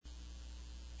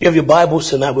You have your Bibles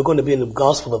tonight. We're going to be in the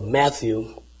Gospel of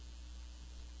Matthew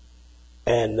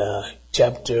and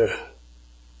chapter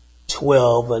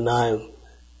 12. And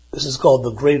this is called the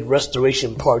Great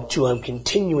Restoration Part 2. I'm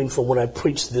continuing from what I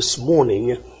preached this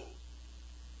morning.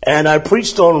 And I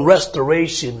preached on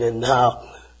restoration and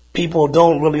how people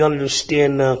don't really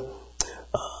understand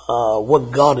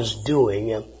what God is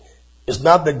doing. It's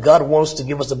not that God wants to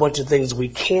give us a bunch of things we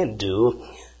can't do,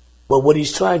 but what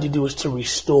he's trying to do is to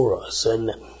restore us.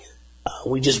 And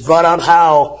we just brought out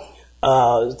how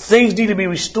things need to be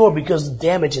restored because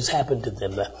damage has happened to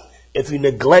them. If you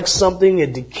neglect something,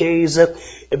 it decays.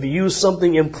 If you use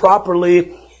something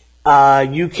improperly,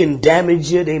 you can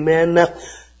damage it. Amen.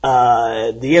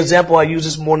 The example I used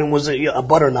this morning was a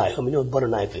butter knife. I mean, you know what a butter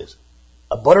knife is.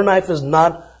 A butter knife is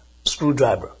not a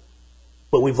screwdriver.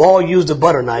 But we've all used a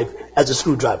butter knife as a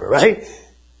screwdriver, right?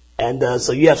 And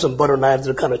so you have some butter knives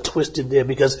that are kind of twisted there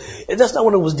because that's not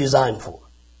what it was designed for.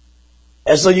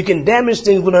 And so you can damage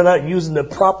things when they're not used in the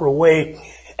proper way.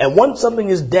 And once something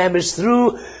is damaged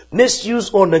through misuse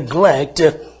or neglect,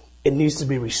 it needs to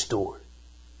be restored.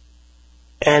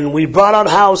 And we brought out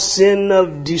how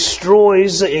sin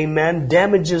destroys, amen,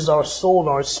 damages our soul and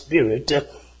our spirit.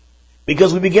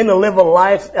 Because we begin to live a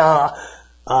life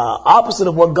opposite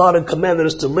of what God had commanded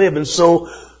us to live. And so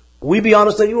we be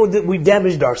honest that we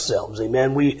damaged ourselves,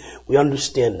 amen. We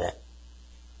understand that.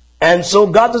 And so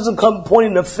God doesn't come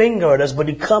pointing a finger at us, but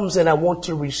he comes and I want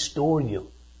to restore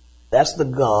you. That's the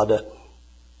God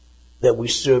that we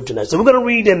serve tonight. So we're going to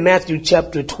read in Matthew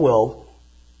chapter 12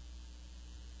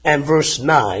 and verse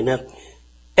 9. And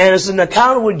it's an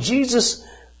account where Jesus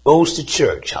goes to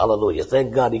church. Hallelujah.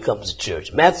 Thank God he comes to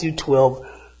church. Matthew 12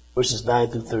 verses 9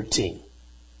 through 13.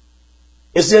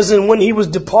 It says, and when he was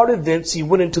departed thence, he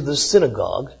went into the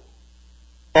synagogue.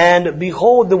 And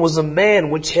behold, there was a man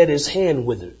which had his hand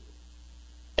withered.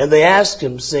 And they asked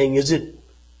him, saying, is it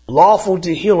lawful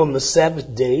to heal on the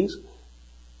Sabbath days?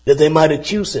 That they might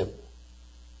accuse him.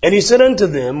 And he said unto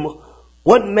them,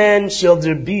 what man shall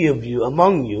there be of you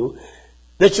among you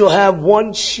that shall have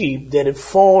one sheep that it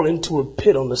fall into a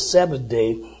pit on the Sabbath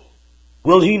day?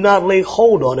 Will he not lay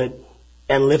hold on it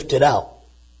and lift it out?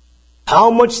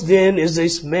 How much then is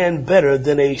this man better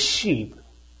than a sheep?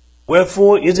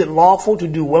 Wherefore is it lawful to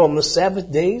do well on the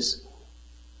Sabbath days?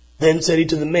 Then said he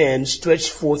to the man,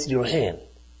 stretch forth your hand.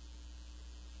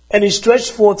 And he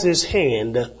stretched forth his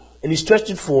hand, and he stretched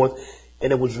it forth,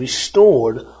 and it was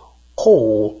restored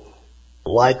whole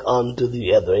like unto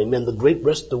the other. Amen. The Great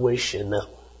Restoration,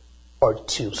 part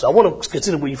 2. So I want to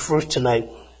consider with you first tonight,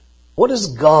 what is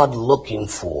God looking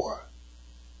for?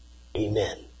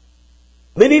 Amen.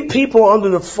 Many people under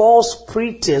the false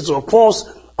pretense or false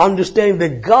understanding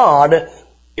that God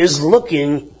is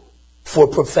looking for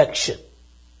perfection.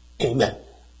 Amen.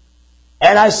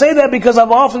 And I say that because I've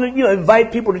often,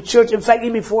 invite people to church. In fact,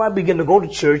 even before I begin to go to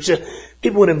church,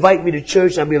 people would invite me to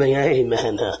church. I'd be like, hey,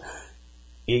 man,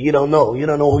 you don't know. You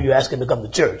don't know who you're asking to come to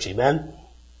church. Amen.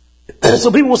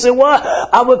 So people will say, well,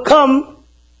 I would come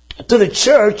to the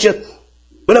church,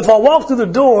 but if I walk through the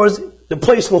doors, the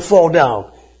place will fall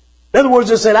down. In other words,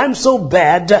 they said, I'm so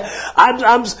bad,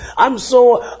 I'm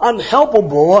so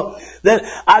unhelpable that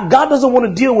God doesn't want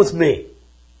to deal with me.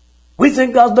 We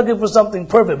think God's looking for something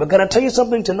perfect. But can I tell you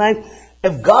something tonight?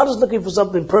 If God is looking for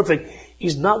something perfect,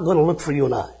 he's not going to look for you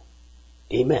and I.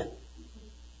 Amen.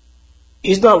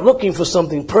 He's not looking for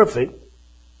something perfect.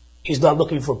 He's not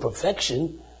looking for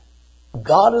perfection.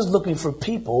 God is looking for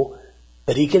people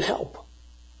that he can help.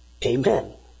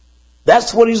 Amen.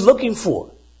 That's what he's looking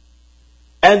for.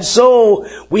 And so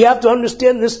we have to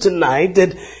understand this tonight,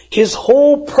 that his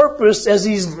whole purpose as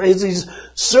he's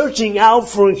searching out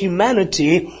for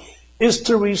humanity is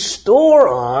to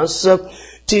restore us,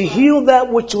 to heal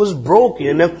that which was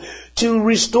broken, to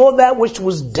restore that which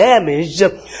was damaged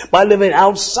by living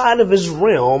outside of his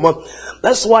realm.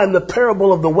 That's why in the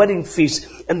parable of the wedding feast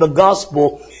in the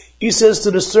gospel, he says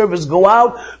to the servants, go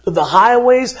out to the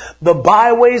highways, the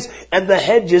byways, and the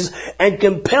hedges, and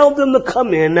compel them to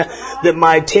come in, that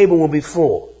my table will be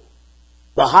full.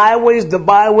 The highways, the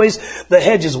byways, the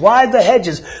hedges. Why the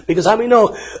hedges? Because how many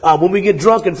know when we get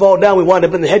drunk and fall down, we wind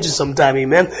up in the hedges sometime,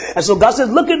 amen? And so God says,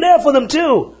 look in there for them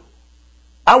too.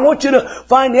 I want you to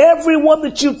find everyone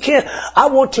that you can. I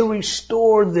want to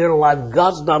restore their life.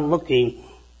 God's not looking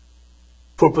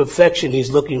for perfection.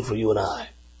 He's looking for you and I.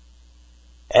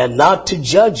 And not to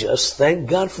judge us. Thank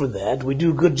God for that. We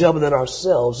do a good job of that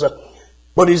ourselves.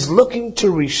 But he's looking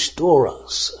to restore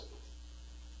us.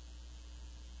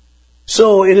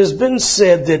 So it has been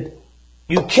said that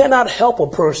you cannot help a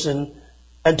person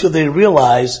until they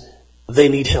realize they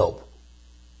need help.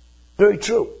 Very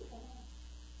true.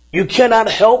 You cannot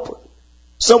help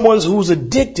someone who's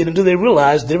addicted until they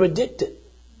realize they're addicted.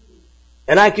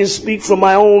 And I can speak from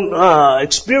my own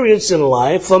experience in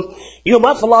life.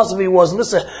 My philosophy was,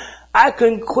 listen, I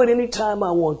can quit anytime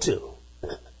I want to.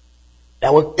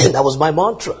 That was my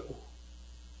mantra.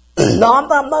 No,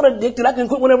 I'm not addicted. I can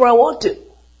quit whenever I want to.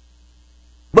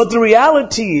 But the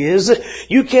reality is,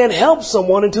 you can't help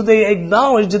someone until they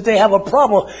acknowledge that they have a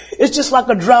problem. It's just like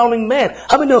a drowning man.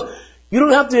 You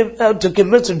don't have to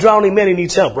convince a drowning man he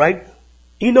needs help, right?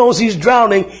 He knows he's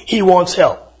drowning. He wants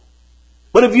help.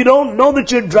 But if you don't know that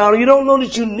you're drowning, you don't know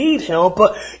that you need help,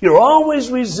 you're always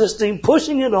resisting,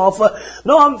 pushing it off.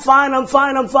 No, I'm fine.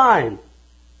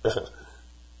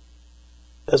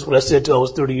 That's what I said till I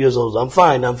was 30 years old. I'm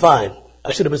fine.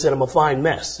 I should have been saying I'm a fine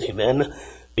mess. Amen.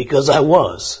 Because I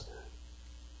was.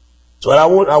 So I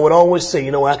would always say,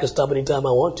 I can stop anytime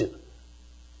I want to.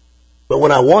 But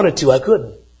when I wanted to, I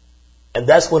couldn't. And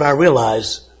that's when I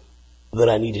realized that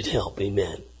I needed help.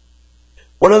 Amen.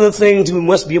 One of the things we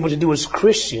must be able to do as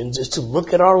Christians is to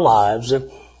look at our lives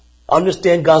and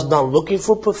understand God's not looking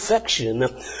for perfection,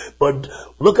 but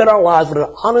look at our lives with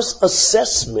an honest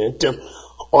assessment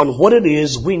on what it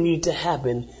is we need to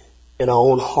happen in our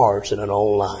own hearts and in our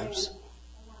own lives.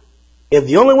 If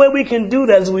the only way we can do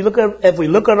that is if we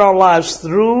look at our lives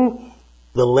through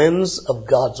the lens of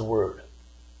God's Word.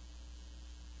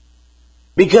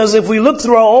 Because if we look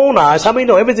through our own eyes, how many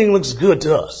know everything looks good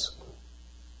to us?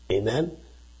 Amen.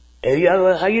 Hey,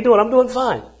 how you doing? I'm doing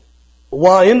fine.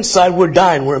 While inside we're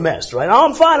dying, we're a mess, right? Oh,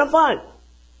 I'm fine.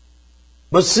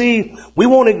 But see, we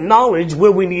won't acknowledge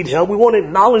where we need help. We won't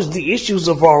acknowledge the issues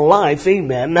of our life.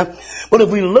 Amen. But if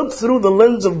we look through the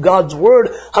lens of God's Word,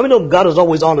 how many know God is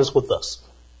always honest with us?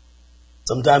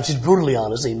 Sometimes He's brutally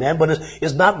honest. Amen. But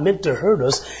it's not meant to hurt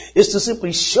us. It's to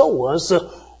simply show us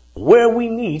where we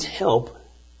need help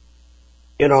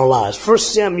in our lives. 1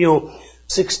 Samuel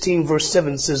 16 verse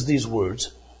 7 says these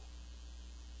words.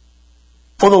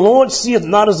 For the Lord seeth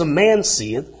not as a man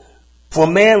seeth, for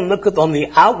man looketh on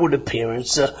the outward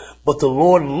appearance, but the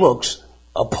Lord looks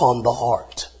upon the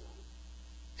heart.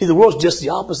 See, the world's just the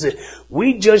opposite.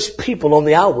 We judge people on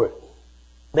the outward.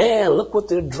 Man, look what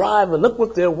they're driving. Look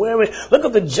what they're wearing. Look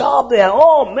at the job they have.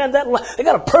 Oh, man, they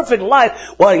got a perfect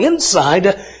life. While inside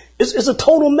is a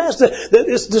total mess. That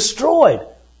it's destroyed.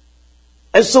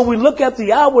 And so we look at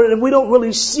the outward and we don't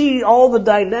really see all the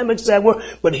dynamics that were.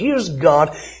 But here's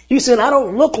God. He said,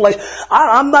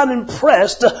 I'm not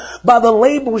impressed by the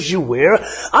labels you wear.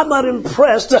 I'm not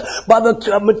impressed by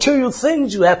the material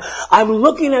things you have. I'm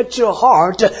looking at your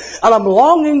heart and I'm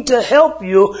longing to help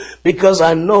you because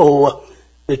I know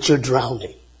that you're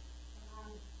drowning.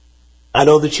 I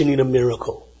know that you need a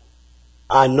miracle.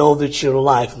 I know that your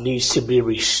life needs to be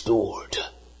restored.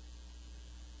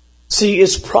 See,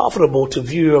 it's profitable to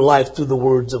view your life through the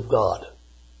words of God,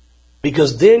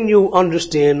 because then you'll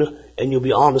understand and you'll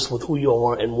be honest with who you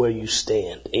are and where you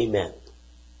stand. Amen.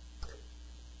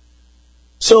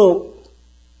 So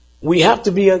we have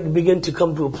to begin to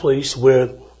come to a place where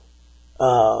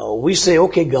we say,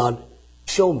 okay, God,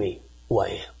 show me who I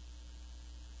am.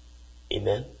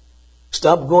 Amen.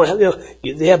 Stop going.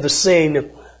 They have the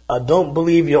saying, don't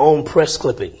believe your own press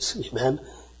clippings. Amen.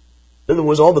 In other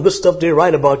words, all the good stuff they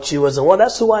write about you as, well,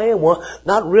 that's who I am. Well,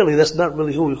 not really. That's not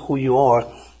really who you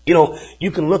are.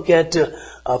 You can look at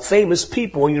famous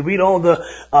people and you read all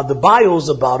the bios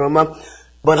about them.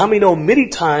 But how many know many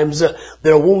times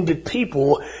they're wounded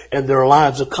people and their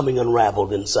lives are coming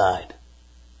unraveled inside?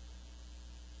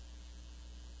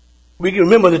 We can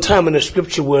remember the time in the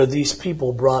scripture where these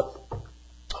people brought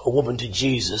a woman to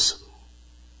Jesus.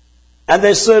 And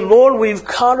they said, Lord, we've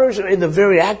caught her in the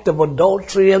very act of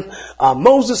adultery. And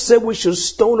Moses said we should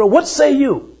stone her. What say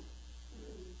you?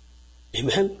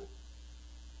 Amen.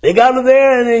 They got her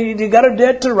there and they got her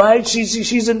dead to rights.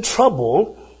 She's in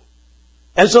trouble.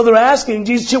 And so they're asking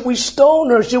Jesus, should we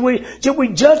stone her? Should we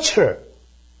judge her?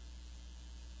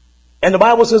 And the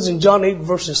Bible says in John 8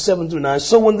 verses 7 through 9,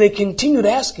 so when they continued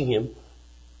asking him,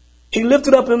 he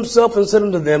lifted up himself and said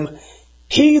unto them,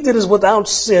 he that is without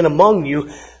sin among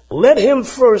you, let him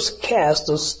first cast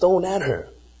a stone at her.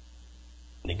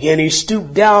 And again he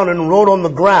stooped down and wrote on the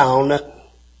ground.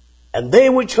 And they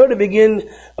which heard it begin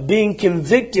being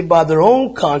convicted by their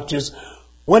own conscience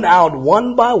went out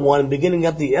one by one, beginning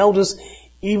at the eldest,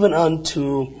 even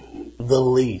unto the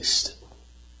least.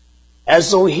 And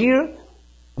so here,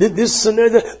 this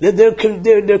scenario,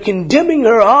 they're condemning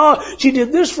her. Oh, she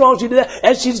did this wrong, she did that,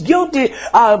 and she's guilty.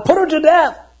 Put her to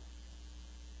death.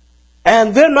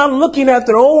 And they're not looking at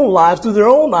their own life through their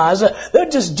own eyes. They're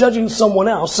just judging someone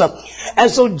else. And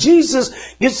so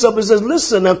Jesus gets up and says,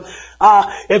 listen,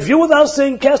 if you're without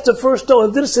sin, cast the first stone.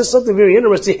 And then it says something very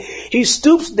interesting. He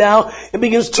stoops down and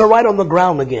begins to write on the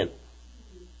ground again.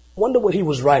 Wonder what he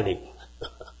was writing.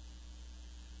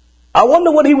 I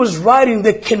wonder what he was writing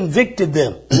that convicted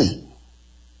them.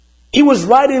 He was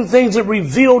writing things that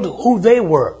revealed who they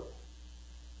were.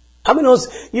 I mean,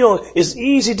 it's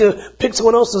easy to pick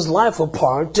someone else's life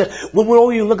apart when we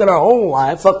don't even look at our own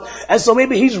life. And so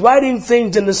maybe he's writing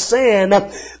things in the sand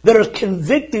that are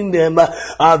convicting them.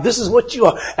 This is what you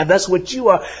are, and that's what you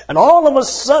are. And all of a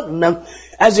sudden,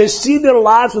 as they see their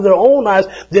lives with their own eyes,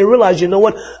 they realize, you know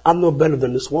what? I'm no better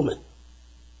than this woman.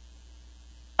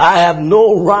 I have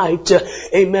no right,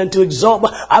 amen, to exalt.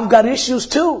 I've got issues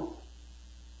too.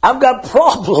 I've got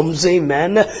problems,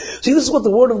 amen. See, this is what the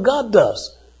Word of God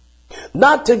does.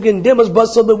 Not to condemn us, but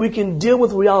so that we can deal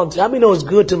with reality. How many know it's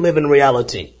good to live in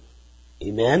reality?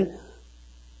 Amen.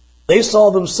 They saw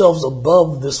themselves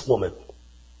above this woman.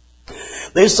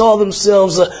 They saw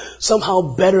themselves somehow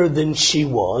better than she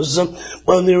was.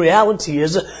 But the reality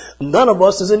is, none of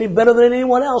us is any better than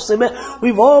anyone else. Amen.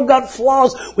 We've all got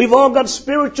flaws. We've all got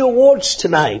spiritual warts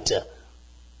tonight.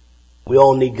 We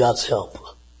all need God's help.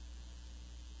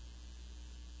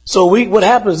 So what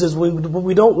happens is when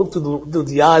we don't look through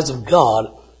the eyes of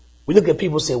God, we look at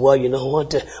people and say, well, you know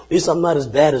what? At least I'm not as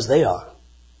bad as they are.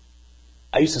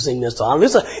 I used to sing this song.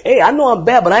 Listen, hey, I know I'm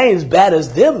bad, but I ain't as bad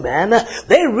as them, man.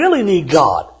 They really need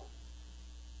God.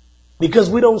 Because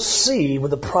we don't see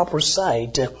with the proper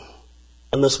sight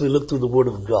unless we look through the Word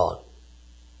of God.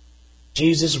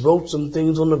 Jesus wrote some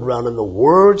things on the ground, and the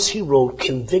words he wrote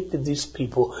convicted these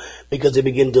people because they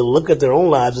began to look at their own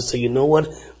lives and say, you know what?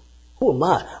 Who am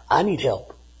I? I need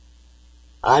help.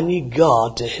 I need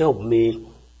God to help me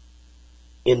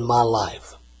in my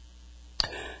life.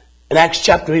 In Acts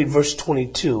chapter 8, verse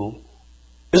 22,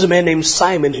 there's a man named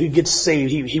Simon who gets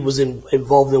saved. He was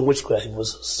involved in witchcraft. He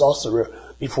was a sorcerer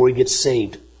before he gets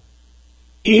saved.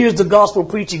 He hears the gospel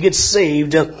preached, he gets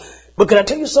saved. But can I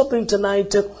tell you something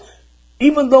tonight?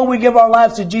 Even though we give our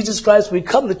lives to Jesus Christ, we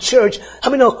come to church, how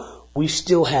many know we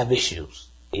still have issues?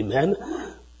 Amen.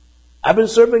 I've been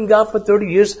serving God for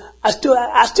 30 years. I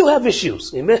still have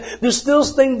issues. Amen. There's still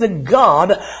things that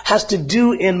God has to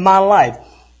do in my life.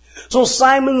 So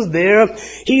Simon's there.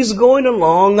 He's going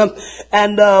along.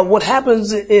 And what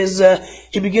happens is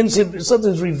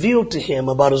something's revealed to him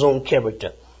about his own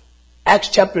character. Acts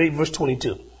chapter 8, verse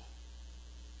 22.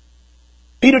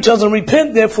 Peter tells him,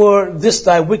 repent therefore this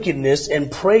thy wickedness,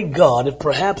 and pray God, if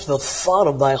perhaps the thought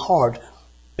of thy heart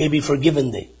may be forgiven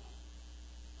thee.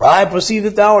 For I perceive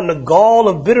that thou art in the gall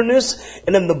of bitterness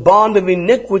and in the bond of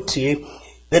iniquity.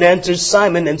 Then answered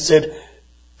Simon and said,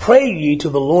 pray ye to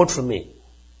the Lord for me,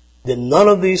 that none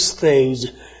of these things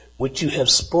which you have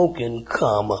spoken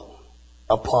come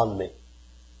upon me.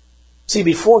 See,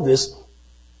 before this,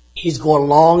 he's going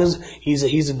along, he's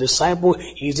a disciple,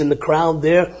 he's in the crowd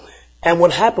there. And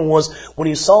what happened was, when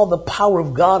he saw the power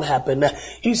of God happen,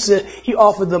 he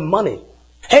offered them money.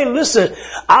 Hey, listen,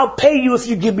 I'll pay you if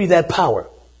you give me that power.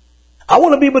 I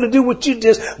want to be able to do what you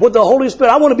did with the Holy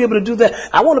Spirit. I want to be able to do that.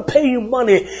 I want to pay you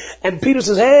money. And Peter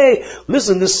says, hey,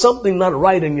 listen, there's something not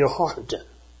right in your heart.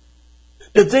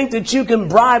 To think that you can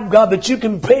bribe God, that you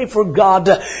can pay for God,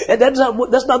 and that's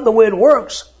not the way it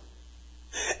works.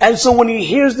 And so when he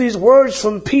hears these words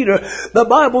from Peter, the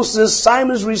Bible says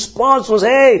Simon's response was,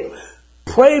 hey,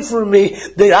 pray for me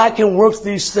that I can work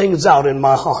these things out in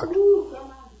my heart.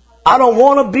 I don't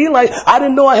want to be like, I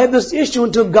didn't know I had this issue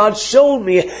until God showed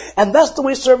me. And that's the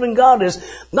way serving God is.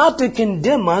 Not to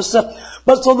condemn us,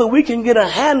 but so that we can get a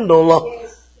handle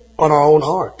on our own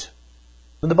heart.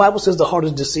 But the Bible says the heart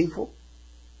is deceitful.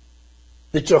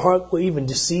 That your heart will even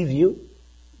deceive you.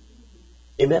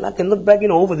 Amen. I can look back,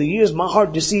 over the years, my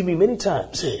heart deceived me many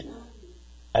times.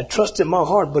 I trusted my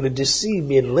heart, but it deceived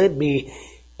me and led me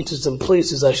into some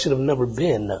places I should have never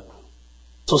been.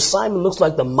 So Simon looks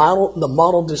like the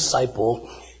model disciple,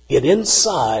 yet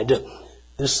inside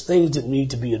there's things that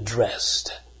need to be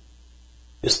addressed.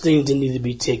 There's things that need to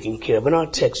be taken care of. In our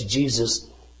text, Jesus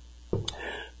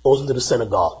goes into the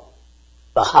synagogue,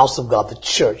 the house of God, the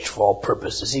church for all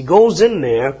purposes. He goes in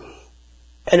there,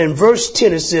 and in verse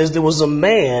 10 it says there was a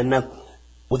man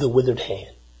with a withered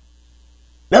hand.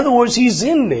 In other words, he's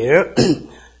in there,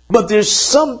 but there's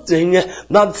something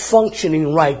not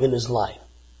functioning right in his life.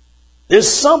 There's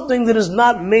something that is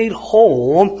not made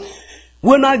whole.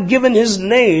 We're not given his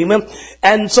name.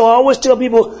 And so I always tell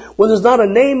people, when there's not a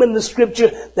name in the scripture,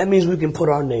 that means we can put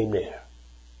our name there.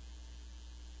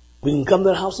 We can come to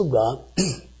the house of God.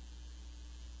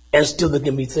 And still there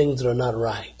can be things that are not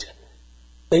right.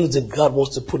 Things that God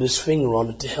wants to put his finger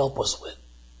on to help us with.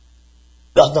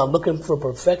 God's not looking for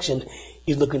perfection.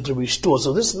 He's looking to restore.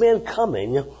 So this man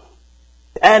coming,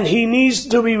 and he needs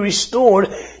to be restored,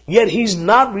 yet he's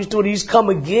not restored. He's come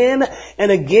again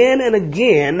and again and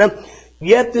again.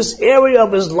 Yet this area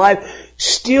of his life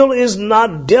still is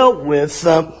not dealt with.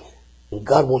 And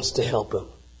God wants to help him.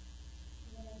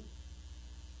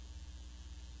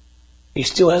 He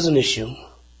still has an issue.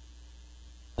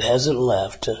 It hasn't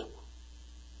left.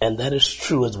 And that is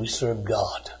true as we serve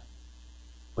God.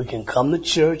 We can come to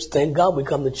church. Thank God we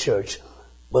come to church.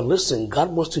 But listen,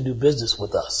 God wants to do business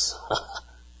with us.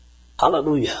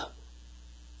 Hallelujah.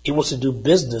 He wants to do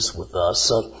business with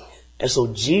us. And so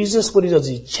Jesus, what he does,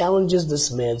 he challenges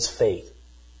this man's faith.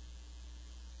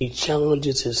 He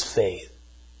challenges his faith.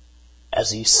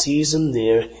 As he sees him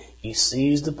there, he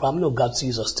sees the problem. No, God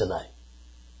sees us tonight.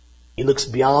 He looks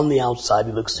beyond the outside.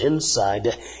 He looks inside,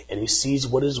 and he sees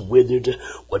what is withered,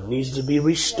 what needs to be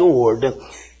restored.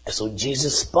 And so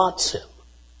Jesus spots him.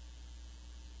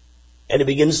 And he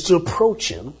begins to approach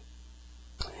him.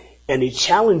 And he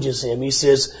challenges him. He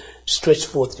says, stretch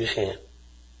forth your hand.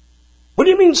 What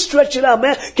do you mean stretch it out,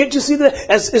 man? Can't you see that?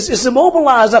 It's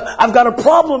immobilized. I've got a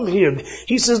problem here.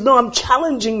 He says, no, I'm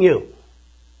challenging you.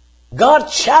 God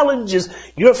challenges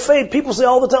your faith. People say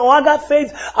all the time, oh, I got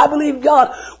faith. I believe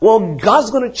God. Well,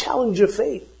 God's going to challenge your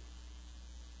faith.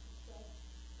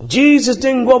 Jesus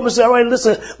didn't go up and say, all right,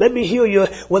 listen, let me heal you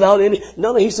without any.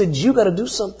 No, he said, you got to do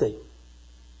something.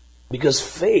 Because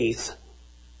faith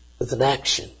is an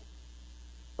action.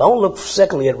 Don't look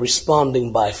secondly at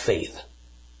responding by faith.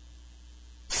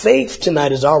 Faith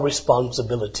tonight is our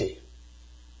responsibility,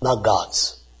 not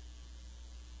God's.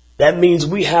 That means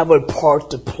we have a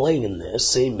part to play in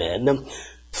this. Amen.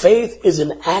 Faith is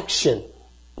an action,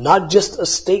 not just a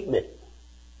statement.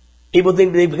 People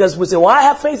think because we say, well, I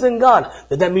have faith in God,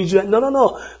 that means you have,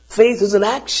 no. Faith is an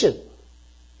action.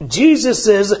 Jesus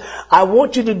says, I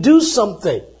want you to do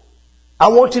something. I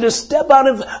want you to step out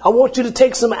of, I want you to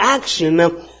take some action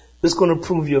that's going to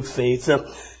prove your faith.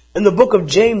 In the book of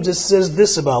James, it says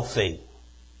this about faith.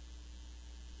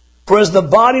 For as the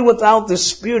body without the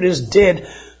spirit is dead,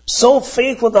 so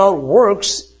faith without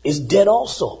works is dead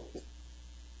also.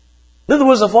 In other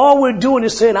words, if all we're doing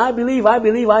is saying, I believe,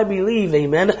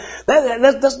 amen,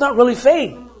 that's not really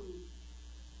faith.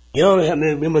 You know,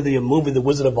 remember the movie, The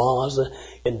Wizard of Oz,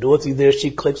 and Dorothy there,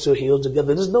 she clicks her heels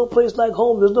together. There's no place like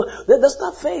home. That's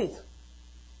not faith.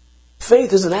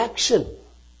 Faith is an action.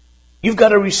 You've got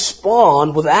to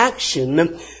respond with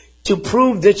action to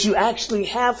prove that you actually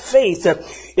have faith.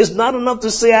 It's not enough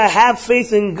to say I have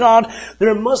faith in God.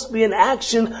 There must be an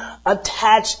action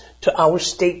attached to our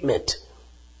statement.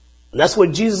 And that's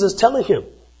what Jesus is telling him.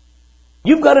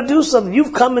 You've got to do something.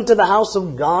 You've come into the house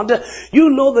of God.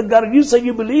 You know that God, you say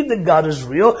you believe that God is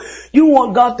real. You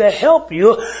want God to help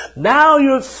you. Now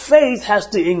your faith has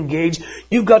to engage.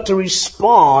 You've got to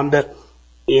respond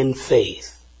in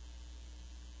faith.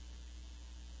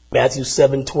 Matthew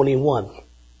 7:21.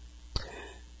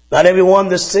 Not everyone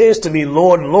that says to me,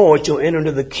 Lord, Lord, shall enter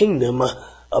into the kingdom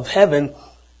of heaven,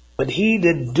 but he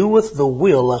that doeth the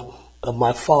will of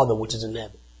my Father which is in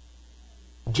heaven.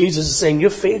 Jesus is saying your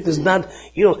faith is not,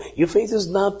 your faith is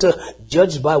not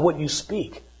judged by what you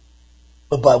speak,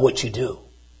 but by what you do.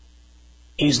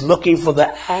 He's looking for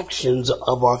the actions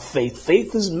of our faith.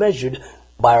 Faith is measured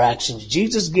by our actions.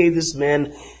 Jesus gave this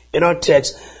man in our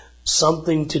text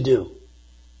something to do.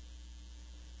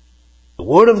 The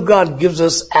Word of God gives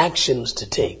us actions to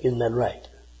take. Isn't that right?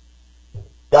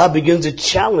 God begins to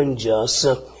challenge us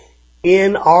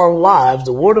in our lives.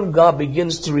 The Word of God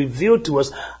begins to reveal to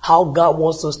us how God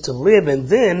wants us to live. And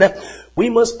then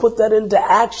we must put that into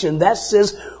action. That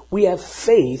says we have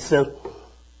faith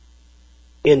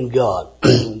in God.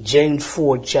 James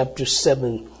 4, chapter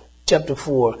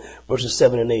 4, verses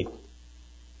 7 and 8.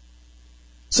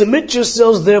 Submit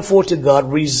yourselves therefore to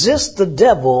God. Resist the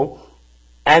devil,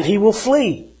 and he will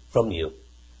flee from you.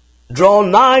 Draw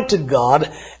nigh to God,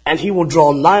 and he will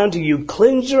draw nigh unto you.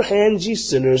 Cleanse your hands, ye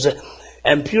sinners,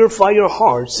 and purify your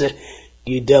hearts,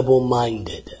 ye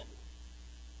double-minded.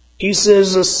 He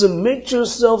says, submit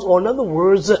yourselves, or in other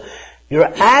words, your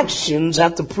actions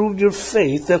have to prove your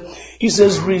faith. He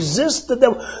says, resist the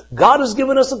devil. God has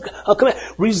given us a command.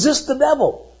 Resist the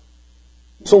devil.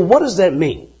 So what does that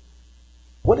mean?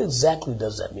 What exactly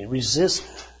does that mean? Resist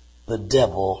the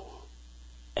devil,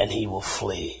 and he will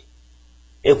flee.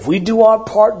 If we do our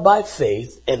part by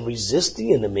faith and resist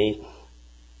the enemy,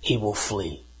 he will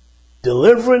flee.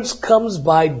 Deliverance comes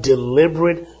by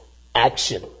deliberate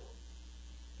action.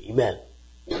 Amen.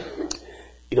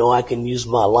 I can use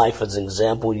my life as an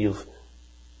example. You've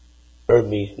heard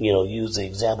me, use the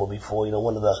example before.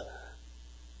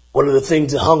 One of the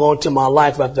things that hung on to my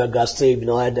life after I got saved,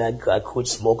 I quit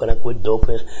smoking, I quit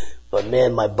doping. But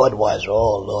man, my Budweiser,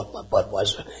 oh Lord, my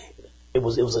Budweiser, it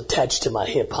was attached to my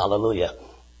hip, hallelujah.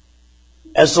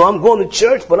 And so I'm going to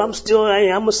church, but I'm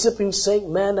a sipping saint,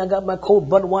 man. I got my cold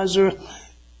Budweiser.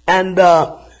 And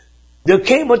there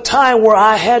came a time where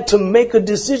I had to make a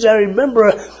decision. I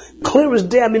remember clear as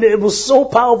day. I mean, it was so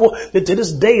powerful that to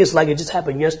this day, it's like it just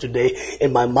happened yesterday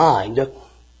in my mind.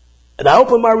 And I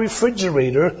opened my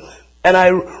refrigerator and I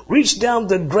reached down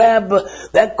to grab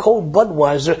that cold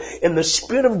Budweiser, and the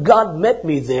Spirit of God met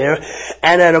me there.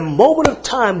 And at a moment of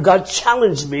time, God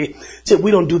challenged me, said,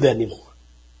 we don't do that anymore.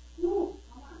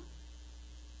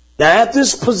 Now, at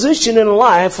this position in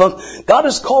life, God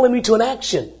is calling me to an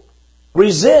action.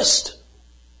 Resist.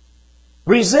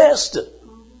 Resist.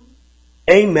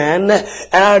 Amen. And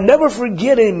I'll never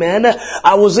forget, amen,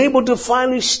 I was able to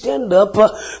finally stand up,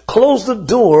 close the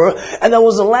door, and that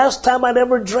was the last time I'd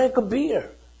ever drank a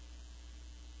beer.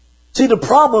 See, the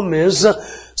problem is,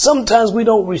 sometimes we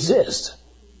don't resist.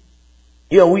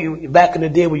 Back in the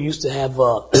day, we used to have,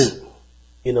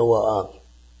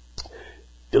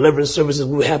 deliverance services.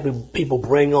 We would have people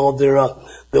bring all their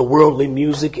worldly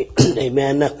music.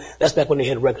 Amen. That's back when they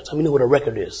had records. How many know what a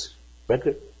record is?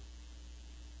 Record?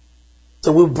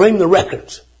 So we would bring the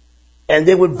records, and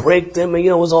they would break them, and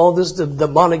it was all this the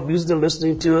demonic music they're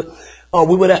listening to. Or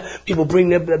we would have people bring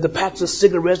the packs of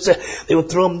cigarettes. They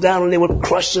would throw them down, and they would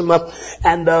crush them up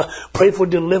and pray for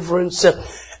deliverance.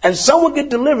 And some would get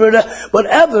delivered, but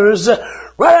others,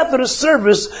 right after the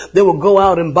service, they would go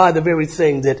out and buy the very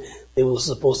thing that they were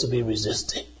supposed to be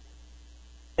resisting.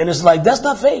 And it's like, that's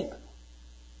not faith.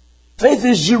 Faith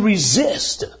is you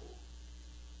resist.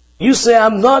 You say,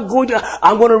 I'm going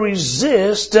to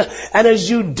resist. And as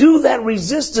you do that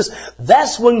resistance,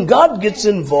 that's when God gets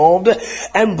involved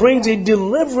and brings a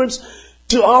deliverance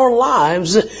to our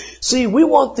lives. See, we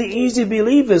want the easy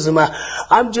believism.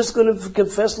 I'm just going to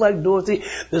confess like Dorothy.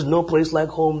 There's no place like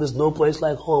home. There's no place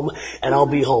like home. And I'll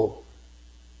be home.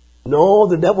 No,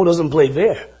 the devil doesn't play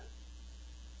fair.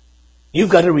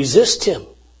 You've got to resist him.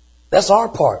 That's our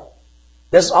part.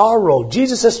 That's our role.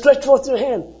 Jesus says, stretch forth your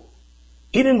hand.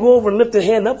 He didn't go over and lift the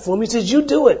hand up for him. He says, you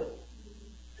do it.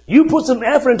 You put some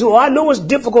effort into it. I know it's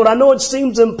difficult. I know it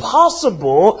seems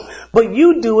impossible, but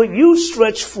you do it. You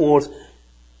stretch forth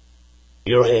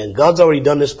your hand. God's already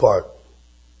done this part.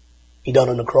 He done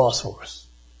it on the cross for us.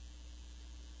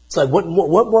 It's like, what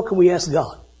more can we ask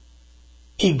God?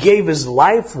 He gave his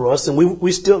life for us, and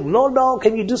we still, no,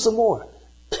 can you do some more?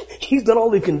 He's done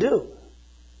all he can do.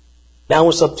 Now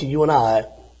it's up to you and I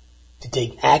to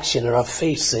take action, and our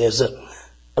faith says,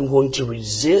 I'm going to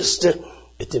resist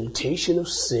the temptation of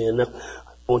sin. I'm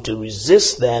going to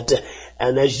resist that.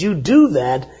 And as you do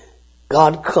that,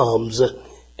 God comes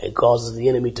and causes the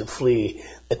enemy to flee,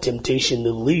 the temptation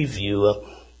to leave you,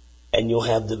 and you'll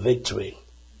have the victory.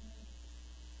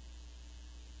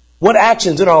 What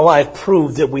actions in our life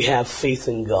prove that we have faith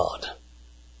in God?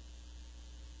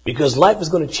 Because life is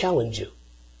going to challenge you.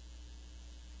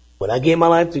 When I gave my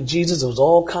life to Jesus, there was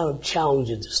all kind of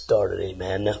challenges that started,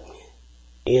 amen,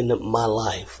 in my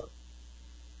life.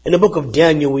 In the book of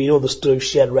Daniel, we know the story of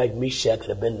Shadrach, Meshach,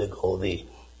 and Abednego, the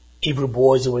Hebrew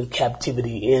boys who were in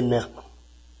captivity in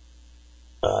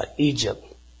Egypt,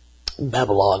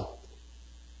 Babylon.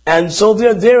 And so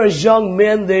they're there as young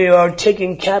men. They are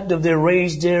taken captive. They're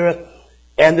raised there.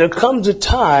 And there comes a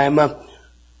time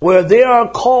where they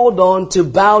are called on to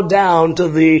bow down to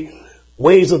the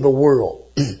ways of the world.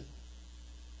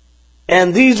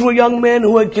 And these were young men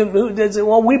who said,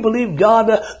 well, we believe God,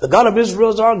 the God of Israel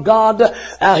is our God.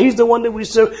 He's the one that we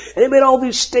serve. And they made all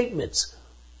these statements.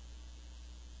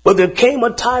 But there came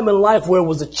a time in life where it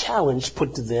was a challenge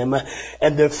put to them,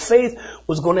 and their faith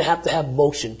was going to have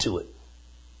motion to it.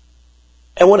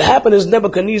 And what happened is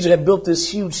Nebuchadnezzar had built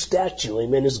this huge statue,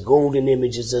 amen, this golden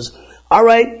image. It says, all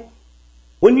right,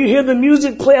 when you hear the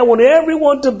music play, I want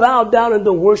everyone to bow down and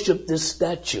to worship this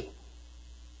statue.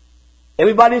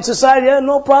 Everybody in society, yeah,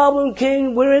 no problem,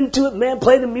 king, we're into it, man,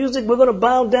 play the music, we're going to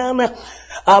bow down.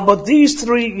 But these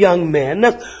three young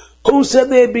men who said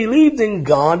they believed in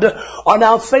God are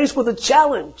now faced with a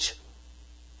challenge.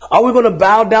 Are we going to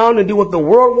bow down and do what the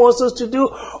world wants us to do,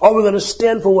 or are we going to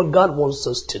stand for what God wants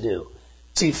us to do?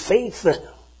 See, faith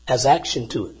has action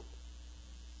to it.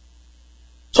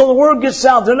 So the word gets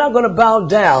out, they're not going to bow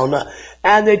down,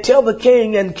 and they tell the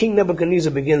king, and King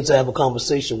Nebuchadnezzar begins to have a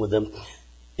conversation with them.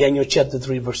 Daniel chapter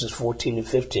 3, verses 14 and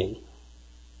 15.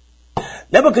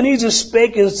 Nebuchadnezzar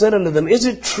spake and said unto them, is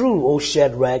it true, O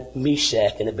Shadrach,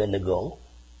 Meshach, and Abednego,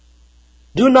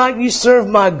 Do not ye serve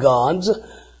my gods,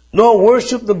 nor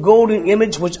worship the golden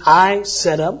image which I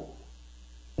set up.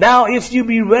 Now if you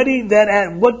be ready, that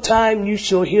at what time you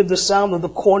shall hear the sound of the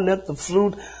cornet, the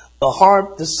flute, the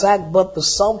harp, the sackbut, the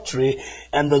psaltery,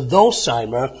 and the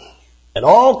dulcimer, and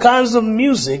all kinds of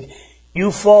music,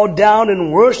 you fall down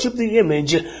and worship the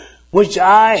image which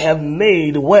I have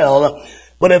made. Well,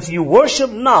 but if you worship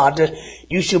not,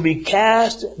 you shall be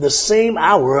cast the same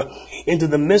hour into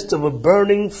the midst of a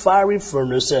burning fiery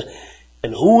furnace.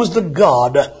 And who is the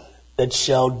God that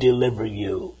shall deliver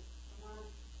you?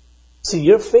 See,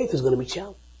 your faith is going to be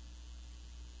challenged.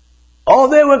 Oh,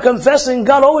 they were confessing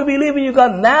God. Oh, we believe in you,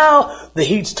 God. Now the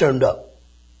heat's turned up.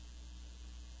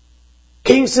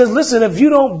 King says, listen, if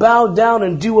you don't bow down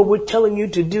and do what we're telling you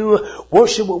to do,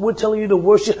 worship what we're telling you to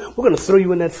worship, we're going to throw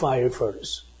you in that fiery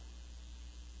furnace.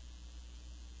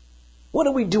 What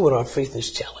do we do when our faith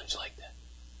is challenged like that?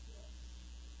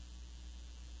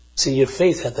 See, your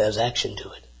faith has action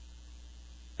to it.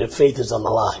 Your faith is on the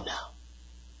line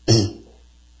now.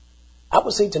 I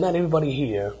would say tonight, everybody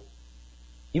here,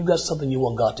 you've got something you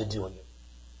want God to do in you.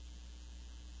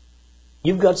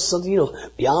 You've got something,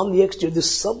 beyond the exterior, there's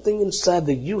something inside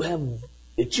that you have,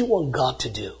 that you want God to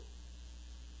do.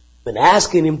 Been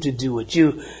asking Him to do it.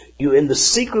 You in the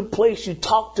secret place, you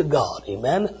talk to God.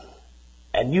 Amen.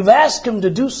 And you've asked Him to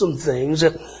do some things.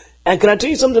 And can I tell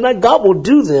you something tonight? God will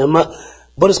do them,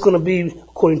 but it's going to be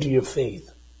according to your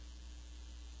faith.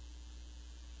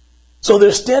 So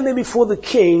they're standing before the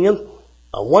king.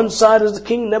 On one side is the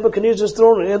king Nebuchadnezzar's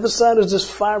throne. On the other side is this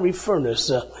fiery furnace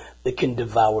that can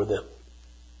devour them.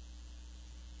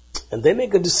 And they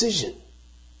make a decision.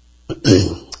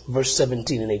 Verse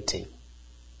 17 and 18.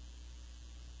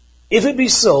 If it be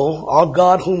so, our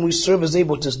God whom we serve is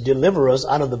able to deliver us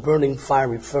out of the burning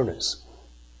fiery furnace.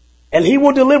 And He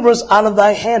will deliver us out of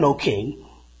thy hand, O king.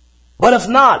 But if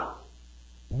not,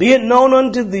 be it known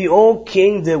unto thee, O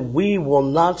king, that we will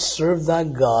not serve thy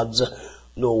gods,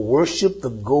 nor worship the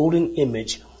golden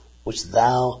image which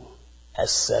thou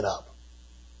hast set up.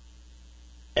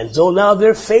 And so now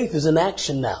their faith is in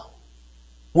action now.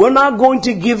 We're not going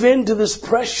to give in to this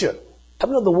pressure. I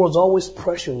know the world's always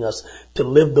pressuring us to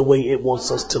live the way it wants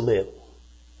us to live.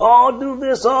 Oh, do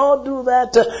this, oh, do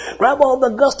that. Grab all the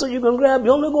gusto you can grab.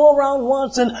 You only go around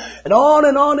once, and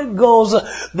on it goes.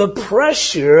 The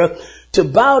pressure to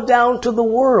bow down to the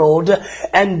world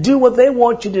and do what they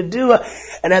want you to do.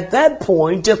 And at that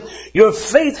point, your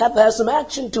faith has to have some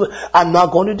action to it. I'm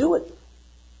not going to do it.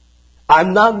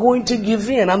 I'm not going to give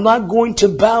in. I'm not going to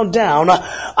bow down.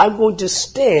 I'm going to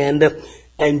stand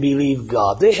and believe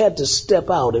God. They had to step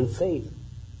out in faith.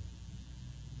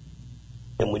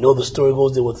 And we know the story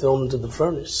goes, they were thrown into the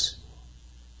furnace.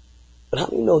 But how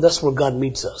do you know that's where God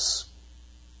meets us?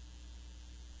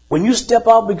 When you step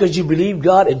out because you believe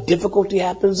God and difficulty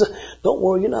happens, don't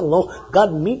worry, you're not alone.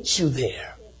 God meets you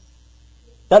there.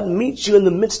 God meets you in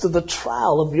the midst of the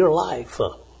trial of your life.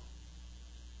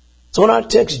 So in our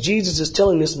text, Jesus is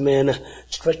telling this man,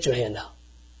 stretch your hand out.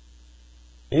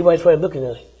 Anybody's probably looking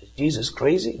at, is Jesus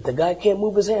crazy? The guy can't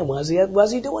move his hand. Why is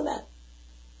he doing that?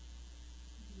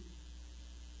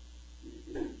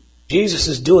 Jesus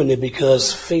is doing it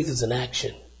because faith is in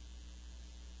action.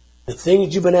 The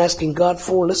things you've been asking God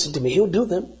for, listen to me, He'll do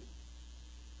them.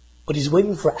 But He's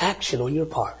waiting for action on your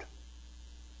part.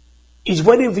 He's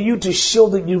waiting for you to show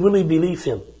that you really believe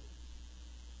Him.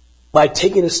 By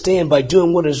taking a stand, by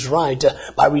doing what is right,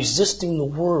 by resisting the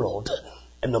world.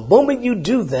 And the moment you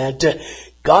do that,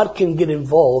 God can get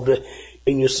involved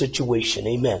in your situation.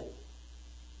 Amen.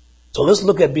 So let's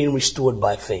look at being restored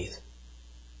by faith.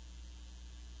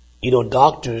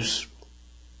 Doctors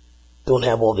don't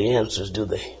have all the answers, do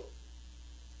they?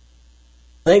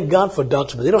 Thank God for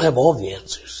doctors, but they don't have all the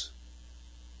answers.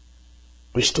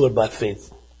 Restored by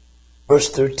faith.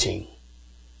 Verse 13.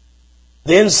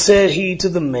 Then said he to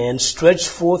the man, stretch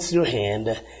forth your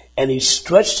hand. And he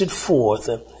stretched it forth,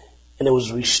 and it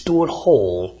was restored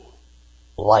whole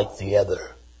like the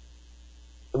other.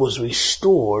 It was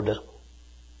restored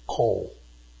whole.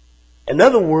 In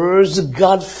other words,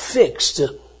 God fixed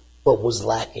what was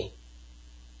lacking.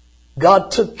 God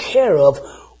took care of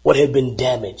what had been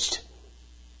damaged.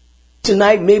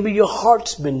 Tonight, maybe your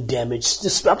heart's been damaged.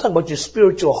 I'm talking about your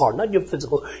spiritual heart, not your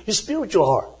physical, your spiritual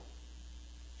heart.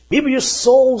 Maybe your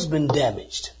soul's been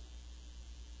damaged.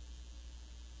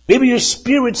 Maybe your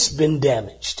spirit's been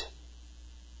damaged.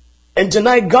 And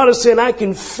tonight God is saying, I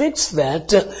can fix that,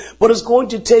 but it's going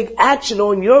to take action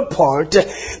on your part.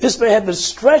 This man had to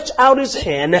stretch out his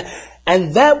hand,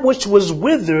 and that which was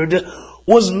withered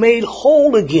was made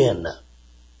whole again.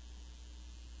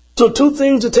 So two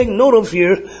things to take note of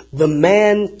here. The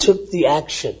man took the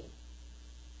action.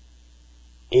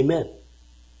 Amen.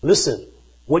 Listen,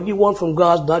 what you want from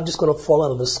God's not just going to fall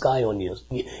out of the sky on you.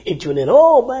 Hit you in the head.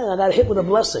 Oh man, I got hit with a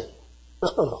blessing.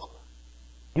 No.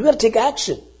 You got to take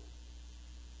action.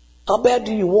 How bad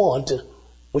do you want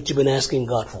what you've been asking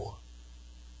God for?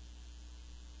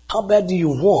 How bad do you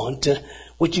want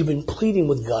what you've been pleading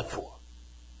with God for?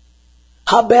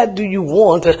 How bad do you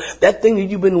want that thing that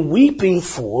you've been weeping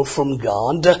for from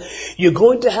God? You're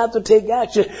going to have to take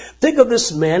action. Think of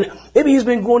this man. Maybe he's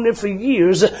been going there for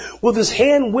years with his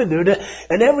hand withered,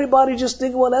 and everybody just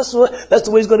thinking, well, that's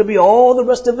the way he's going to be all the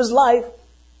rest of his life.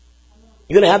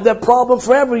 You're going to have that problem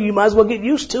forever. You might as well get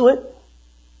used to it.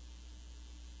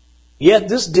 Yet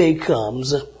this day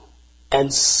comes,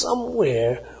 and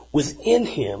somewhere within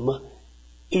him,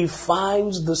 he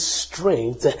finds the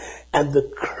strength and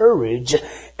the courage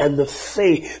and the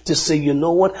faith to say, you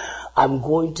know what? I'm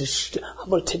going to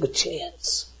take a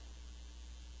chance.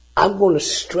 I'm going to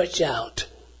stretch out.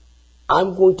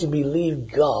 I'm going to believe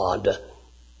God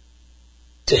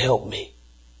to help me.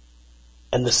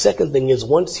 And the second thing is,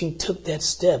 once he took that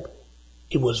step,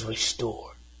 he was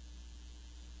restored.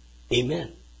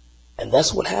 Amen. And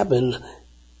that's what happened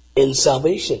in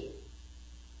salvation.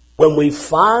 When we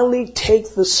finally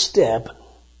take the step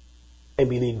and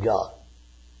believe God.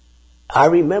 I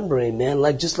remember, amen,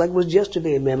 just like it was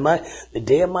yesterday, amen, the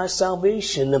day of my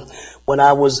salvation, when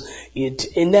I was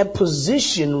in that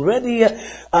position, ready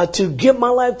to give my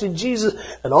life to Jesus,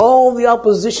 and all the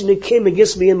opposition that came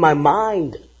against me in my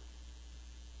mind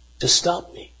to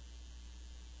stop me.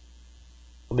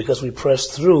 Because we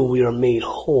press through, we are made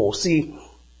whole. See,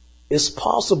 it's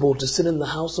possible to sit in the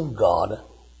house of God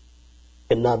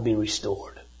and not be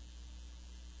restored.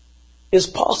 It's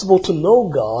possible to know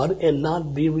God and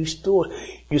not be restored.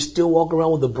 You still walk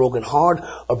around with a broken heart,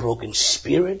 a broken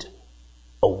spirit,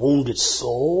 a wounded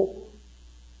soul,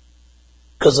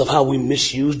 because of how we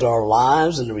misused our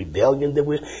lives and the rebellion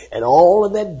and all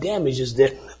of that damage is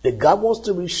there that God wants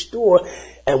to restore.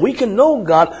 And we can know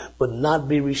God, but not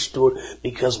be restored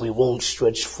because we won't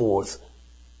stretch forth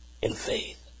in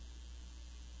faith.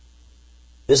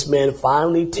 This man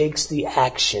finally takes the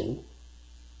action,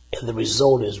 and the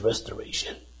result is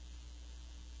restoration.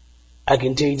 I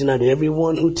can tell you tonight,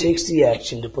 everyone who takes the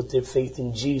action to put their faith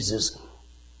in Jesus,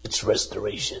 it's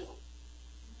restoration.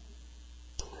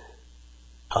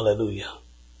 Hallelujah.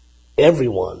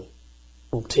 Everyone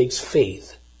who takes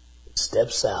faith,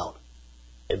 steps out,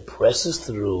 and presses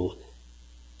through,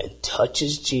 and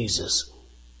touches Jesus,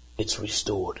 it's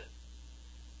restored.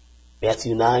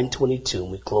 Matthew 9:22,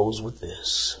 we close with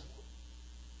this.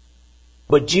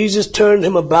 But Jesus turned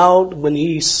him about when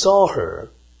he saw her.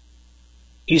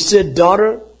 He said,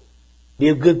 daughter, be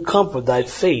of good comfort, thy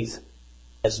faith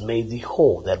has made thee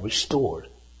whole, that restored.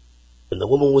 And the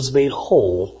woman was made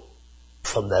whole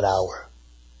from that hour.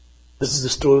 This is the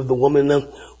story of the woman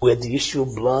who had the issue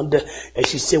of blood, and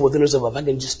she said within herself, if I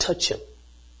can just touch him.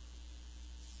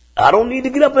 I don't need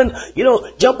to get up and,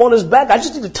 jump on his back. I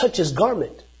just need to touch his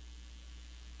garment.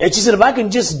 And she said, if I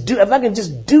can just do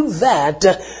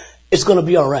that, it's going to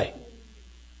be all right.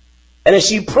 And as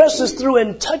she presses through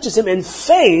and touches him in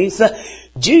faith,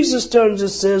 Jesus turns and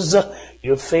says,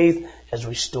 your faith has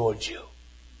restored you.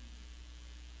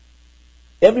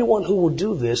 Everyone who will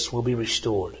do this will be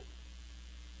restored.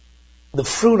 The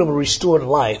fruit of a restored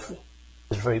life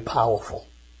is very powerful.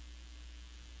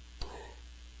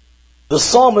 The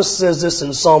psalmist says this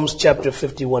in Psalms chapter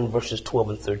 51, verses 12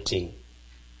 and 13.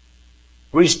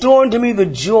 Restore unto me the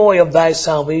joy of thy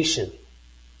salvation.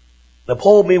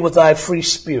 Uphold me with thy free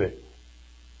spirit.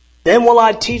 Then will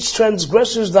I teach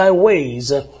transgressors thy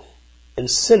ways,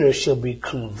 and sinners shall be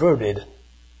converted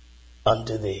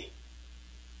unto thee.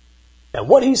 And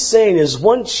what he's saying is,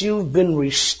 once you've been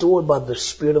restored by the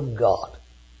Spirit of God,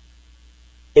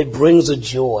 it brings a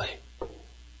joy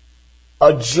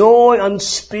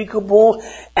unspeakable,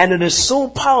 and it is so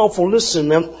powerful, listen,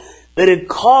 that it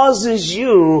causes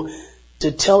you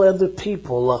to tell other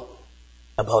people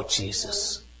about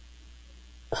Jesus.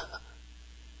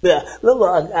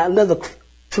 Another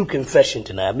true confession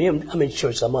tonight. I mean, I'm in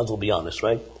church, so I might as well be honest,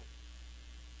 right?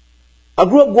 I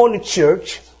grew up going to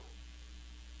church,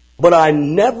 but I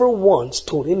never once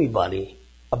told anybody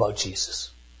about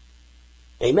Jesus.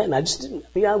 Amen. I just didn't.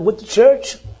 I went to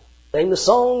church, sang the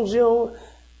songs,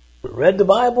 read the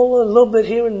Bible a little bit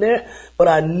here and there, but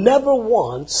I never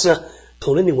once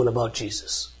told anyone about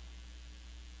Jesus.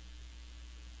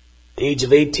 The age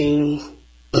of 18,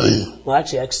 well,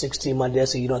 actually, at 16, my dad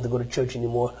said, you don't have to go to church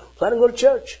anymore. So I didn't go to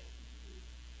church.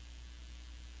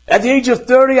 At the age of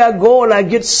 30, I go and I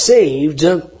get saved,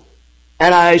 and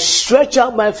I stretch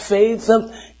out my faith.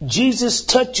 Jesus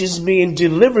touches me and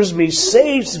delivers me,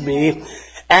 saves me,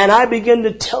 And I began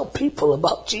to tell people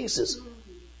about Jesus.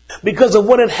 Because of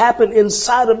what had happened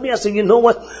inside of me, I said, you know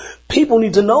what? People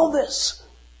need to know this.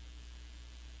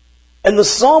 And the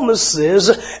psalmist says,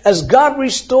 as God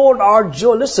restored our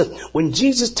joy, listen, when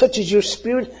Jesus touches your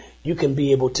spirit, you can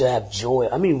be able to have joy.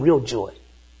 I mean, real joy.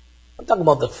 I'm talking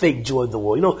about the fake joy of the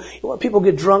world. You know, when people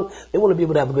get drunk, they want to be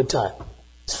able to have a good time.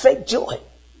 It's fake joy.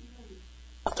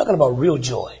 I'm talking about real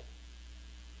joy.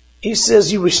 He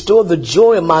says, you restored the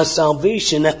joy of my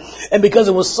salvation. And because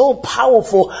it was so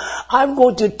powerful, I'm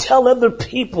going to tell other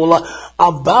people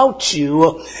about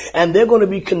you. And they're going to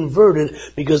be converted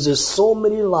because there's so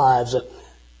many lives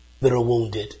that are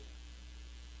wounded,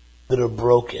 that are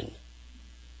broken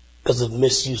because of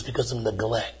misuse, because of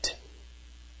neglect.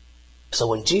 So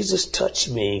when Jesus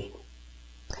touched me,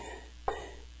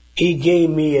 he gave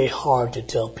me a heart to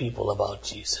tell people about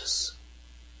Jesus.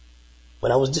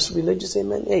 When I was just religious,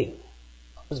 amen, hey,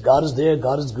 God is there,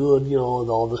 God is good, you know, and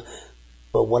all the.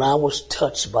 But when I was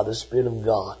touched by the Spirit of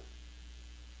God,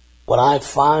 when I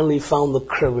finally found the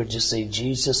courage to say,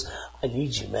 Jesus, I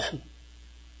need you, man.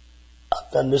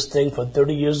 I've done this thing for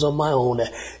 30 years on my own,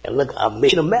 and look, I've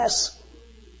made a mess.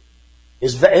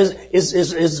 It's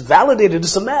validated,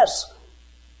 it's a mess.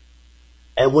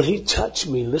 And when he touched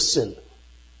me, listen,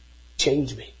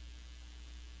 changed me.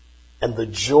 And the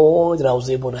joy that I was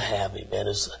able to have, amen,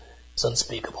 is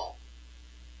unspeakable.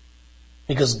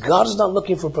 Because God is not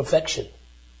looking for perfection.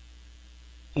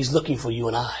 He's looking for you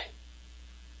and I.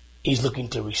 He's looking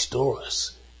to restore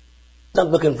us. He's not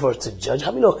looking for us to judge.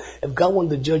 How many know if God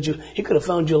wanted to judge you, he could have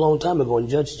found you a long time ago and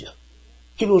judged you.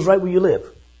 He knows right where you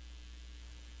live.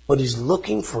 But he's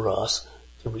looking for us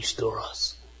to restore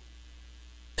us.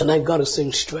 Tonight God is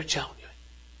saying, stretch out.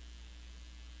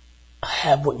 I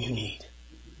have what you need.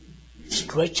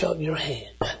 Stretch out your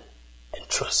hand and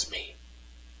trust me.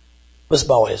 Let's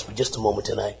bow our heads for just a moment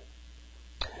tonight.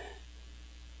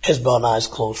 Heads bowed and eyes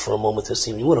closed for a moment this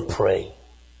evening. You want to pray.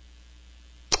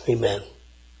 Amen.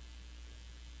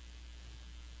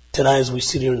 Tonight as we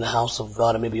sit here in the house of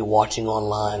God and maybe watching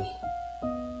online,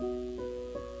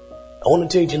 I want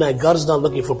to tell you tonight, God is not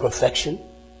looking for perfection.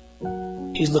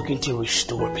 He's looking to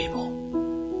restore people.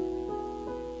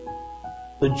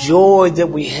 The joy that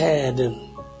we had and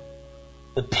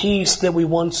the peace that we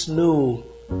once knew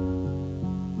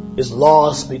is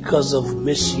lost because of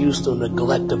misuse or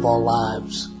neglect of our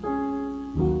lives.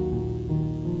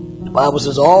 The Bible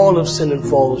says all have sinned and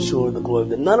fallen short of the glory,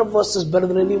 that none of us is better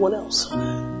than anyone else.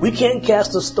 We can't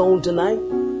cast a stone tonight,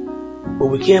 but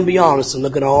we can be honest and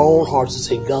look at our own hearts and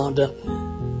say, God,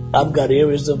 I've got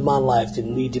areas of my life that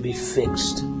need to be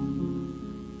fixed,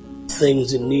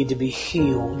 things that need to be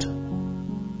healed,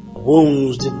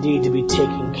 wounds that need to be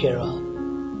taken care of.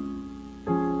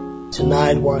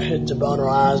 Tonight, while our heads are bowed, our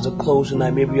eyes are closed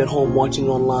tonight, maybe you're at home watching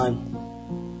online,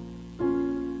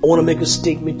 I want to make a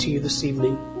statement to you this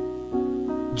evening.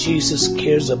 Jesus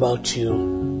cares about you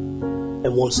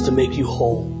and wants to make you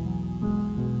whole.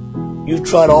 You've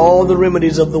tried all the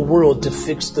remedies of the world to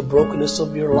fix the brokenness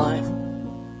of your life,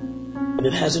 and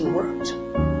it hasn't worked.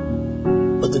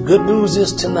 But the good news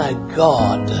is tonight,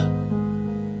 God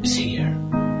is here.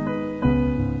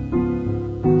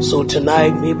 So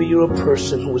tonight, maybe you're a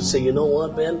person who would say, you know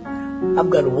what, man? I've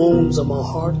got wounds on my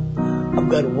heart. I've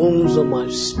got wounds on my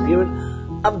spirit.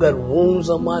 I've got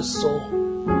wounds on my soul.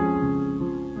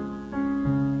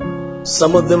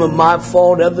 Some of them are my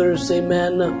fault. Others say,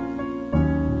 man, they're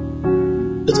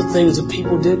the things that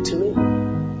people did to me.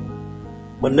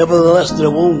 But nevertheless,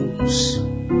 they're wounds.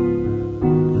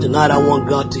 Tonight, I want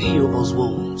God to heal those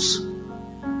wounds.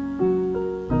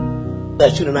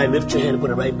 That's you tonight. Lift your hand and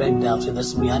put it right back down. Say,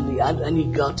 that's me. I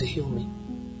need God to heal me.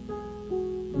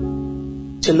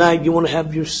 Tonight, you want to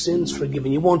have your sins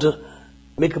forgiven. You want to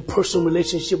make a personal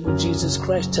relationship with Jesus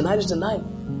Christ. Tonight is the night.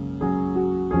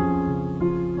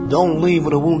 Don't leave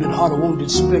with a wounded heart, a wounded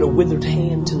spirit, a withered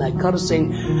hand tonight. God is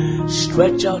saying,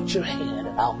 stretch out your hand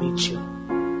and I'll meet you.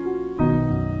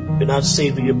 You're not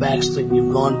saved or you're backslidden.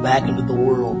 You've gone back into the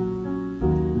world.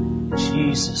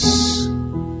 Jesus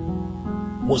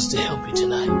wants to help you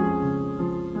tonight.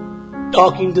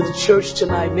 Talking to the church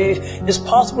tonight, man, it's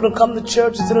possible to come to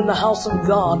church and sit in the house of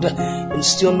God and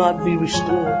still not be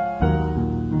restored.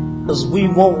 Because we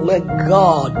won't let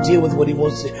God deal with what he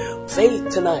wants to. Faith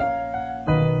tonight.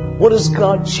 What is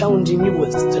God challenging you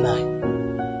with tonight?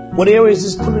 What areas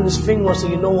is putting his finger on? So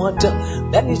you know what?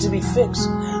 That needs to be fixed.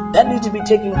 That needs to be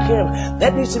taken care of.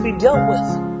 That needs to be dealt with.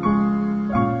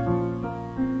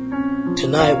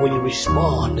 Tonight, when you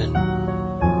respond, and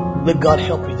let God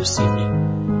help you this evening.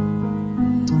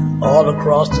 all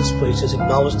across this place, just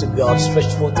acknowledge to God,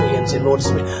 stretch forth your hand and say, Lord,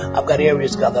 I've got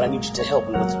areas, God, that I need you to help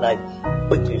me with tonight.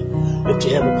 Quickly, lift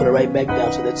your hand and put it right back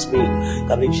down. So that's me.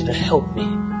 God, I need you to help me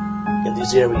in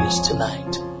these areas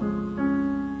tonight.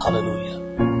 Hallelujah.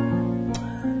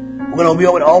 We're going to be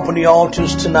able to open the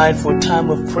altars tonight for a time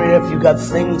of prayer. If you've got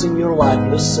things in your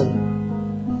life,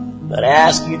 listen. Not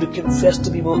asking you to confess to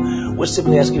people. We're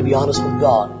simply asking you to be honest with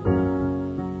God.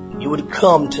 You would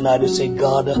come tonight and say,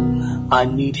 God, I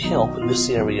need help in this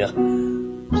area.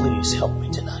 Please help me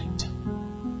tonight.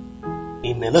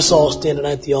 Amen. Let's all stand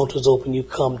tonight. The altar's open. You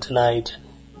come tonight.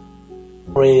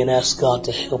 Pray and ask God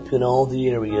to help you in all the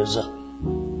areas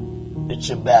that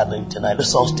you're battling tonight.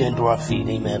 Let's all stand to our feet.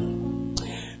 Amen.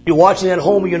 You're watching at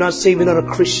home and you're not saved, you're not a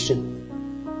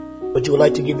Christian, but you would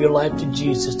like to give your life to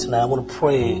Jesus tonight. I want to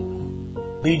pray,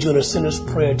 lead you in a sinner's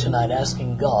prayer tonight,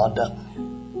 asking God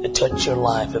to touch your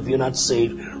life. If you're not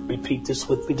saved, repeat this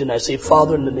with me tonight. Say,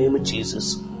 Father, in the name of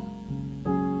Jesus,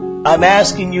 I'm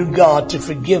asking you, God, to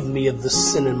forgive me of the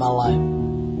sin in my life.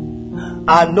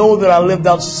 I know that I lived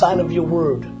outside of your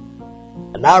word,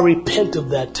 and I repent of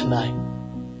that tonight.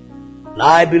 And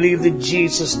I believe that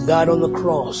Jesus died on the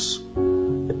cross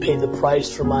to pay the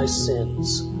price for my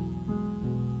sins,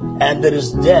 and that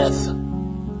his death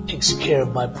takes care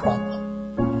of my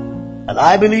problem. And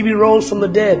I believe he rose from the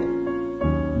dead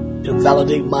to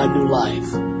validate my new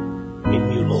life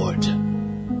in you, Lord.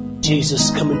 Jesus,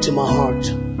 come into my heart,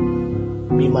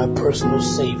 be my personal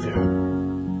Savior.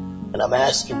 And I'm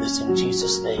asking this in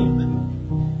Jesus' name.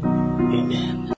 Amen.